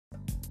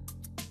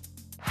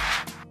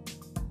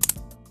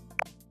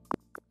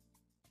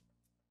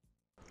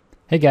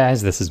Hey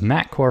guys, this is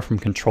Matt Core from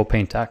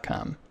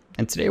Ctrl+Paint.com,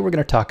 and today we're going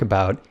to talk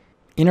about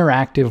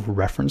interactive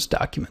reference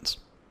documents.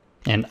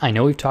 And I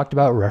know we've talked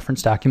about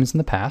reference documents in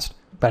the past,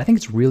 but I think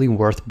it's really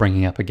worth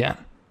bringing up again.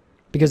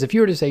 Because if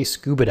you were to say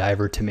scuba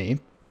diver to me,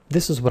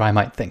 this is what I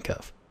might think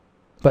of.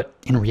 But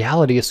in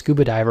reality, a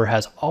scuba diver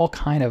has all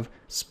kind of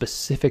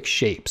specific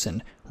shapes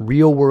and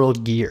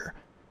real-world gear,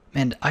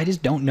 and I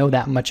just don't know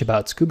that much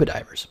about scuba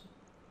divers.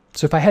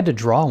 So if I had to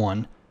draw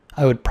one,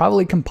 I would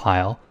probably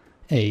compile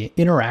an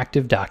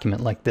interactive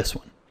document like this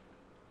one.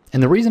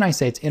 And the reason I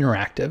say it's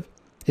interactive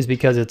is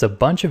because it's a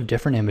bunch of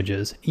different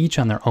images, each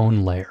on their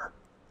own layer.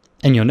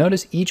 And you'll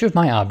notice each of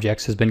my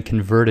objects has been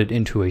converted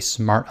into a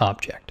smart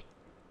object.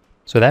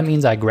 So that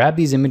means I grab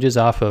these images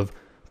off of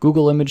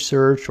Google Image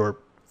Search or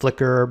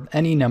Flickr, or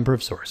any number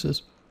of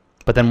sources.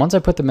 But then once I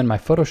put them in my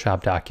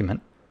Photoshop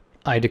document,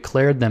 I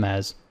declared them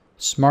as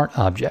smart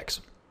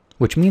objects,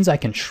 which means I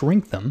can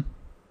shrink them,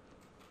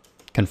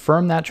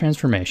 confirm that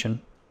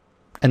transformation,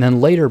 and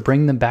then later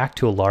bring them back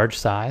to a large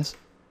size,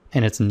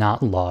 and it's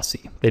not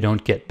lossy. They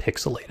don't get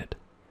pixelated.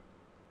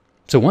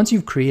 So once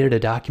you've created a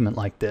document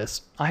like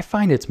this, I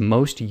find it's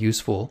most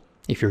useful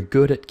if you're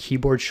good at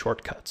keyboard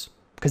shortcuts,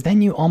 because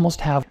then you almost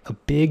have a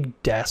big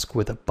desk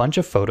with a bunch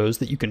of photos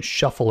that you can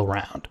shuffle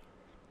around.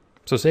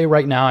 So say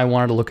right now I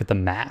wanted to look at the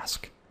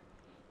mask.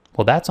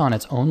 Well, that's on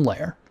its own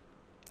layer.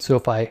 So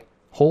if I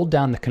hold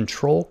down the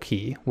Control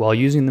key while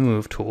using the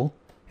Move tool,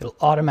 it'll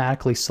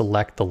automatically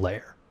select the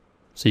layer.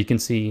 So you can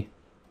see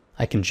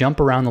I can jump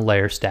around the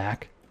layer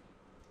stack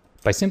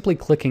by simply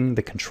clicking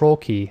the Control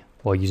key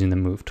while using the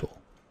Move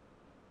tool.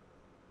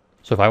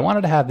 So if I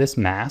wanted to have this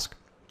mask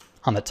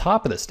on the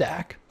top of the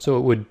stack, so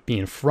it would be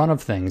in front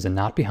of things and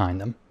not behind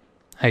them,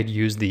 I'd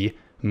use the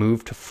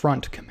Move to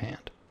Front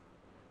command.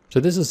 So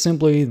this is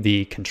simply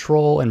the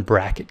Control and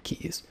bracket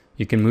keys.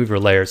 You can move your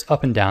layers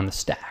up and down the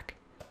stack.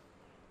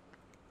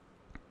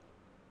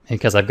 And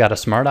because I've got a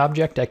smart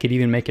object, I could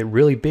even make it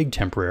really big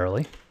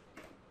temporarily.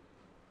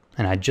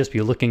 And I'd just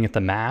be looking at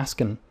the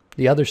mask, and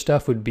the other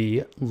stuff would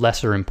be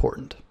lesser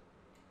important.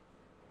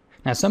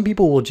 Now, some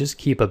people will just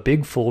keep a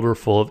big folder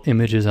full of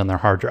images on their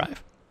hard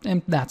drive,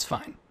 and that's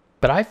fine.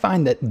 But I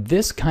find that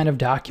this kind of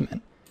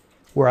document,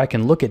 where I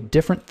can look at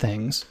different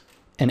things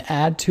and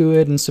add to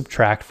it and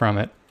subtract from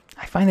it,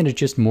 I find that it's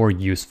just more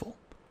useful.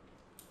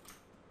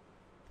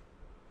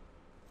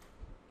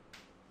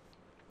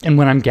 And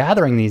when I'm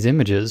gathering these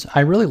images,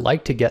 I really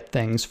like to get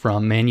things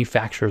from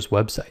manufacturers'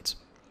 websites.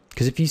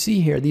 Because if you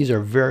see here, these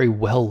are very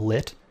well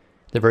lit.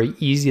 They're very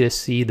easy to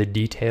see the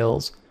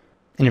details.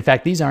 And in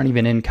fact, these aren't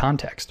even in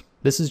context.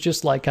 This is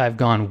just like I've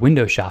gone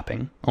window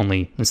shopping,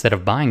 only instead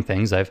of buying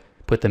things, I've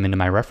put them into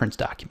my reference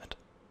document.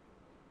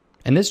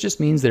 And this just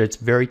means that it's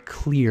very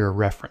clear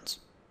reference.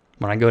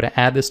 When I go to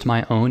add this to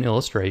my own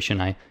illustration,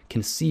 I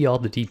can see all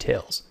the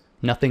details.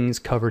 Nothing's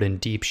covered in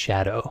deep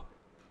shadow.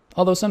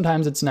 Although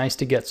sometimes it's nice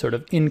to get sort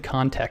of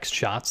in-context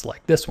shots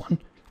like this one,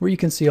 where you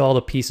can see all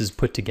the pieces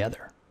put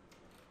together.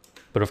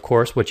 But of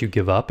course, what you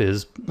give up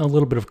is a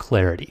little bit of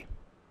clarity.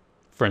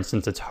 For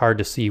instance, it's hard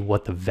to see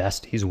what the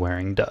vest he's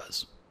wearing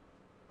does.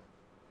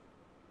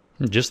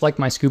 Just like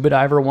my scuba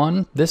diver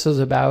one, this is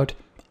about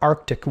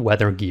Arctic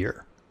weather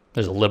gear.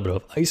 There's a little bit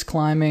of ice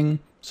climbing,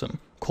 some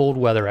cold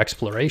weather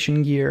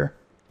exploration gear,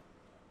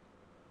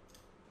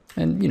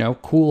 and,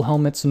 cool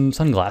helmets and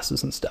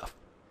sunglasses and stuff.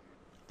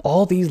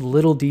 All these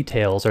little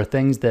details are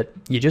things that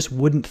you just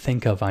wouldn't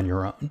think of on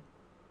your own.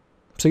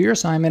 So your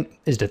assignment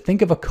is to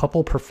think of a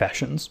couple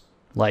professions,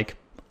 like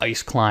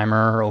ice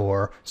climber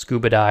or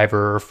scuba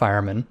diver or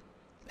fireman,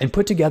 and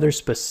put together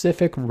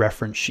specific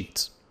reference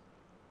sheets.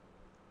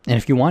 And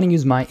if you want to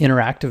use my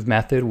interactive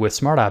method with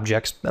smart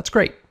objects, that's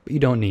great, but you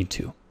don't need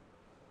to.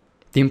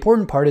 The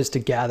important part is to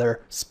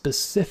gather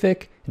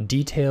specific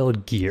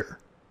detailed gear.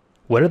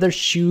 What do their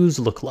shoes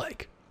look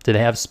like? Do they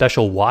have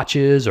special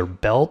watches or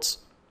belts?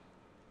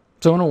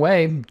 So in a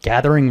way,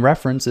 gathering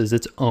reference is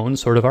its own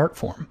sort of art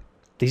form.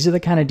 These are the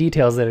kind of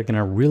details that are going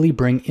to really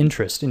bring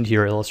interest into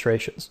your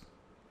illustrations.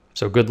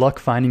 So good luck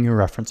finding your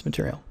reference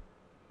material.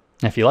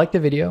 And if you liked the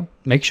video,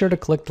 make sure to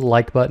click the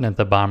like button at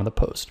the bottom of the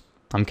post.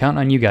 I'm counting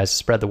on you guys to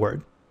spread the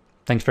word.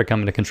 Thanks for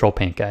coming to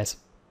Ctrl+Paint, guys.